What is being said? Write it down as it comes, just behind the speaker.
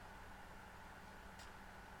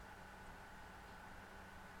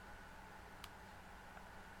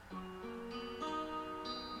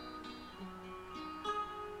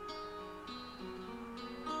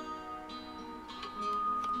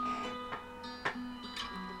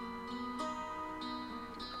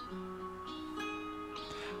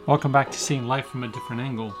Welcome back to Seeing Life from a Different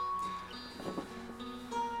Angle.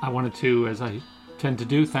 I wanted to, as I tend to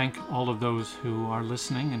do, thank all of those who are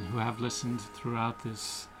listening and who have listened throughout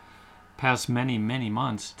this past many, many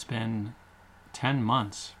months. It's been 10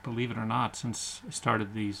 months, believe it or not, since I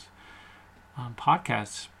started these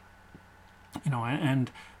podcasts.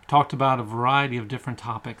 And talked about a variety of different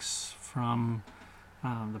topics, from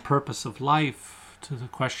the purpose of life to the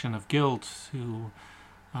question of guilt to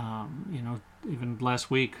even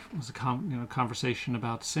last week was a conversation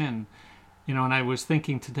about sin. And I was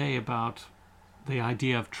thinking today about the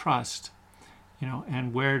idea of trust,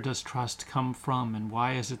 and where does trust come from, and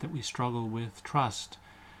why is it that we struggle with trust?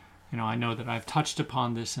 I know that I've touched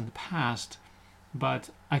upon this in the past,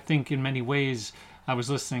 but I think in many ways I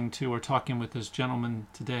was listening to or talking with this gentleman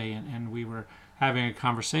today, and we were having a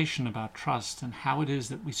conversation about trust and how it is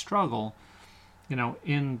that we struggle,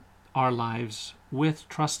 in our lives with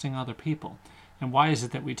trusting other people. And why is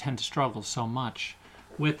it that we tend to struggle so much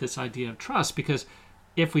with this idea of trust? Because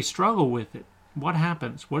if we struggle with it, what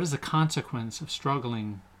happens? What is the consequence of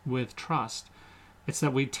struggling with trust? It's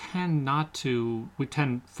that we tend,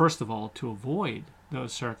 first of all, to avoid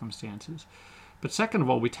those circumstances. But second of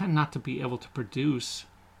all, we tend not to be able to produce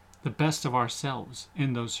the best of ourselves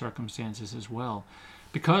in those circumstances as well,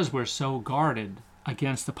 because we're so guarded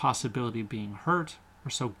against the possibility of being hurt. We're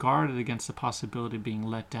so guarded against the possibility of being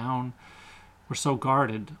let down. We're so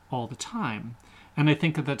guarded all the time. And I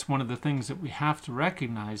think that that's one of the things that we have to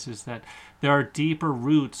recognize, is that there are deeper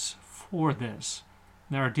roots for this.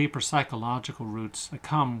 There are deeper psychological roots that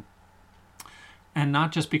come, and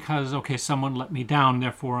not just because, someone let me down,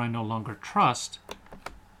 therefore I no longer trust,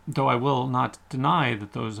 though I will not deny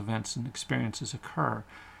that those events and experiences occur.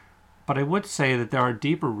 But I would say that there are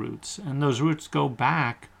deeper roots, and those roots go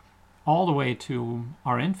back all the way to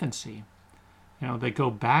our infancy. They go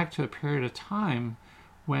back to a period of time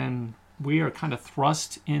when we are kind of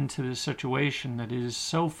thrust into this situation that is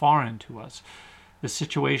so foreign to us, the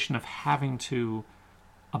situation of having to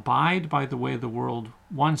abide by the way the world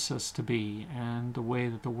wants us to be and the way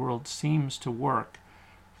that the world seems to work.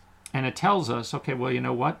 And it tells us, well, you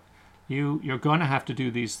know what? You're going to have to do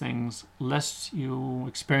these things lest you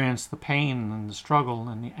experience the pain and the struggle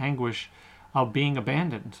and the anguish of being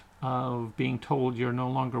abandoned, of being told you're no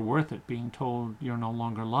longer worth it, being told you're no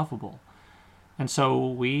longer lovable. And so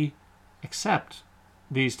we accept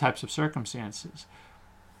these types of circumstances.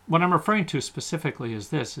 What I'm referring to specifically is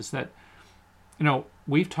this, is that,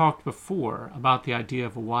 we've talked before about the idea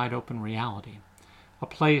of a wide open reality, a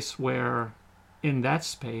place where in that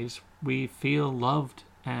space we feel loved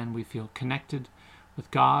and we feel connected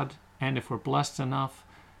with God, and if we're blessed enough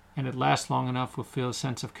and it lasts long enough, we'll feel a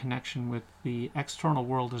sense of connection with the external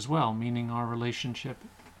world as well, meaning our relationship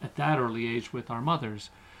at that early age with our mothers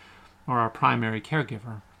or our primary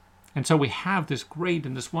caregiver. And so we have this great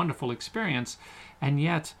and this wonderful experience, and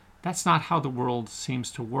yet that's not how the world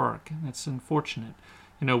seems to work. And it's unfortunate.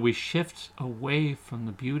 We shift away from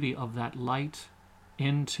the beauty of that light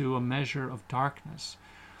into a measure of darkness.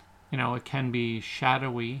 It can be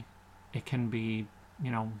shadowy, it can be,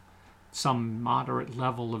 some moderate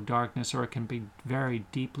level of darkness, or it can be very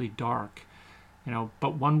deeply dark.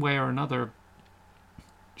 But one way or another,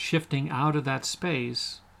 shifting out of that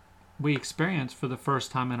space, we experience for the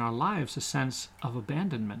first time in our lives a sense of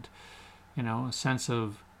abandonment, a sense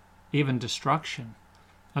of even destruction,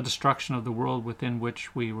 a destruction of the world within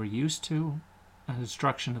which we were used to, a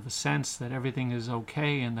destruction of the sense that everything is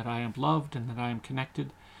okay and that I am loved and that I am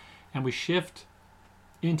connected. And we shift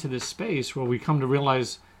into this space where we come to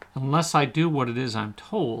realize, unless I do what it is I'm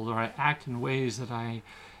told, or I act in ways that I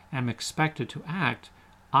am expected to act,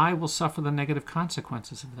 I will suffer the negative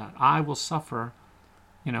consequences of that. I will suffer,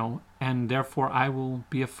 and therefore I will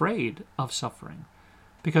be afraid of suffering.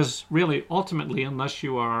 Because really, ultimately, unless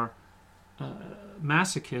you are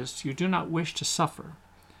masochist, you do not wish to suffer,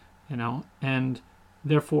 and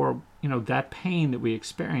therefore, that pain that we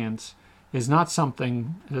experience is not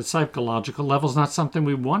something, at a psychological level, is not something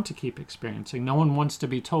we want to keep experiencing. No one wants to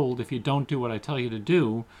be told, if you don't do what I tell you to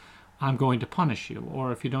do, I'm going to punish you.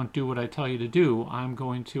 Or if you don't do what I tell you to do, I'm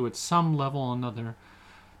going to, at some level or another,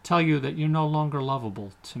 tell you that you're no longer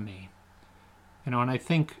lovable to me. And I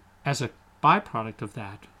think as a byproduct of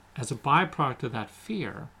that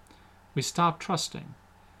fear, we stop trusting.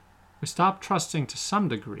 We stop trusting to some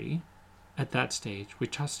degree at that stage. We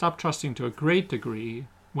stop trusting to a great degree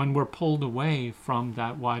when we're pulled away from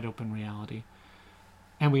that wide open reality.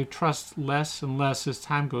 And we trust less and less as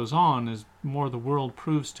time goes on, as more the world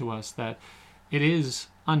proves to us that it is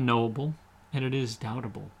unknowable and it is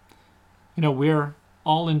doubtable. We're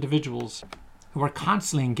all individuals who are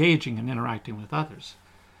constantly engaging and interacting with others.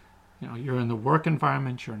 You're in the work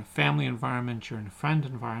environment, you're in a family environment, you're in a friend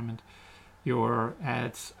environment, you're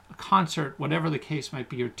at a concert, whatever the case might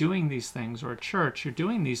be, you're doing these things, or at church, you're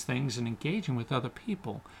doing these things and engaging with other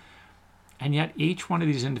people. And yet each one of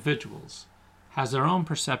these individuals has their own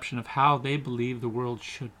perception of how they believe the world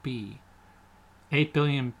should be. 8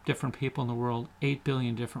 billion different people in the world, 8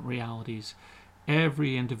 billion different realities.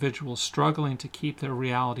 Every individual struggling to keep their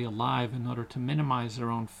reality alive in order to minimize their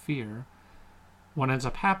own fear. What ends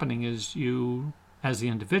up happening is you, as the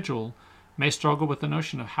individual, may struggle with the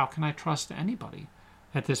notion of how can I trust anybody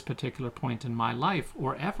at this particular point in my life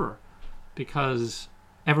or ever, because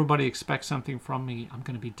everybody expects something from me. I'm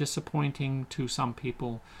going to be disappointing to some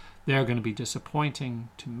people. They're going to be disappointing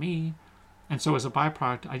to me. And so as a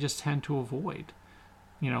byproduct, I just tend to avoid.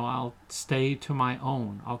 I'll stay to my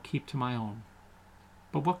own. I'll keep to my own.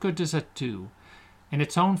 But what good does that do? In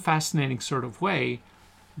its own fascinating sort of way,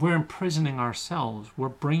 we're imprisoning ourselves. We're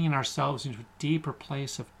bringing ourselves into a deeper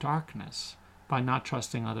place of darkness by not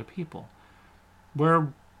trusting other people. We're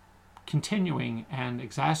continuing and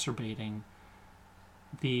exacerbating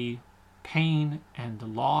the pain and the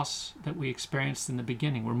loss that we experienced in the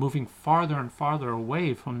beginning. We're moving farther and farther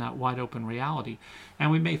away from that wide open reality.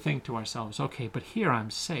 And we may think to ourselves, okay, but here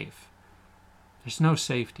I'm safe. There's no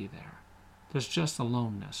safety there. There's just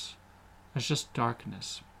aloneness. There's just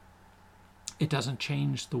darkness. It doesn't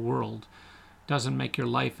change the world, doesn't make your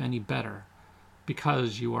life any better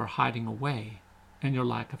because you are hiding away in your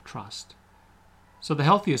lack of trust. So the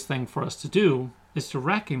healthiest thing for us to do is to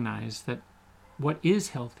recognize that what is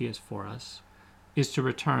healthiest for us is to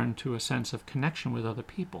return to a sense of connection with other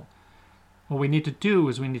people. What we need to do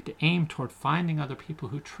is we need to aim toward finding other people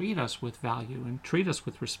who treat us with value and treat us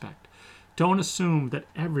with respect. Don't assume that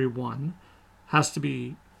everyone has to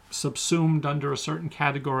be subsumed under a certain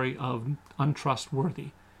category of untrustworthy.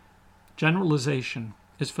 Generalization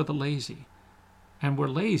is for the lazy. And we're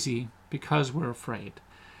lazy because we're afraid.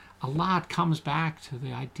 A lot comes back to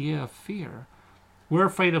the idea of fear. We're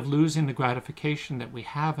afraid of losing the gratification that we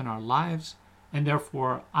have in our lives, and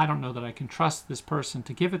therefore I don't know that I can trust this person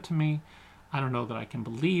to give it to me. I don't know that I can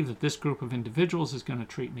believe that this group of individuals is going to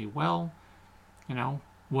treat me well.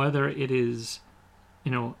 Whether it is,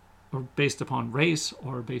 or based upon race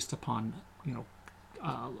or based upon,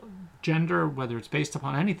 gender, whether it's based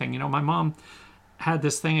upon anything. My mom had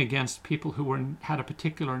this thing against people who had a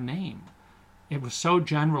particular name. It was so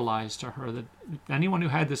generalized to her that anyone who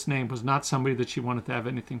had this name was not somebody that she wanted to have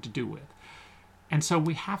anything to do with. And so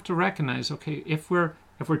we have to recognize, okay, if we're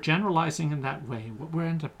generalizing in that way, what we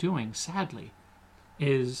end up doing, sadly,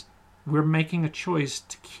 is we're making a choice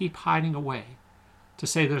to keep hiding away, to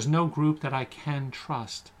say there's no group that I can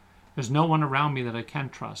trust. There's no one around me that I can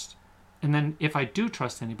trust. And then if I do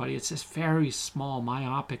trust anybody, it's this very small,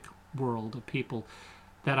 myopic world of people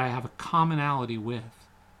that I have a commonality with.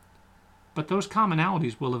 But those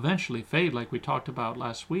commonalities will eventually fade, like we talked about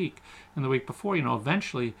last week and the week before.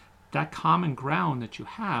 Eventually that common ground that you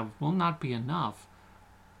have will not be enough.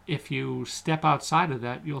 If you step outside of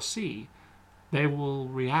that, you'll see they will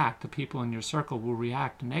react. The people in your circle will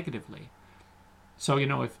react negatively. So,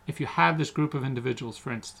 if you have this group of individuals,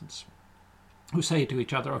 for instance, who say to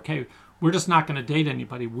each other, okay, we're just not going to date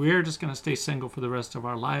anybody. We're just going to stay single for the rest of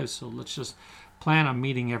our lives. So let's just plan on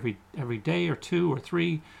meeting every day or 2 or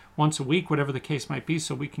 3, once a week, whatever the case might be,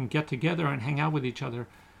 so we can get together and hang out with each other.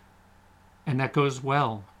 And that goes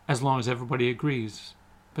well, as long as everybody agrees.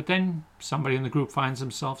 But then somebody in the group finds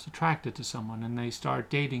themselves attracted to someone and they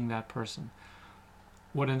start dating that person.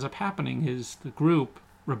 What ends up happening is the group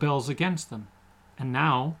rebels against them. And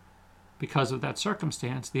now, because of that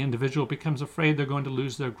circumstance, the individual becomes afraid they're going to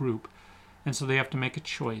lose their group. And so they have to make a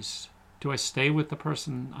choice. Do I stay with the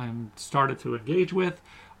person I'm started to engage with,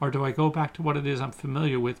 or do I go back to what it is I'm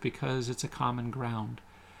familiar with because it's a common ground?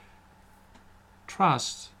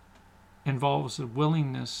 Trust involves a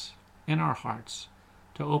willingness in our hearts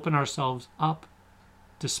to open ourselves up,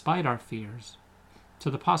 despite our fears,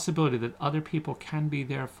 to the possibility that other people can be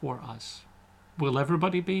there for us. Will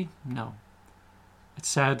everybody be? No. It's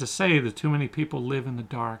sad to say that too many people live in the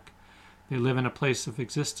dark. They live in a place of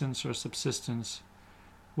existence or subsistence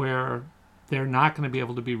where they're not going to be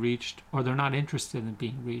able to be reached, or they're not interested in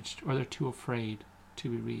being reached, or they're too afraid to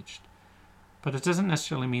be reached. But it doesn't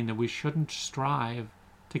necessarily mean that we shouldn't strive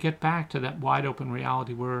to get back to that wide open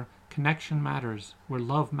reality where connection matters, where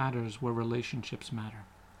love matters, where relationships matter.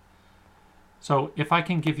 So if I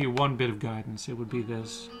can give you one bit of guidance, it would be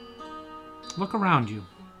this. Look around you.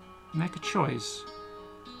 Make a choice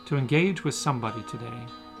to engage with somebody today.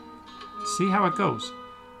 See how it goes.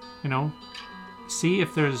 See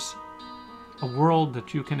if there's a world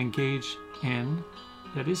that you can engage in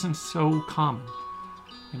that isn't so common,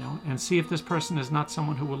 and see if this person is not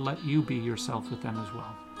someone who will let you be yourself with them as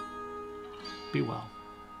well. Be well.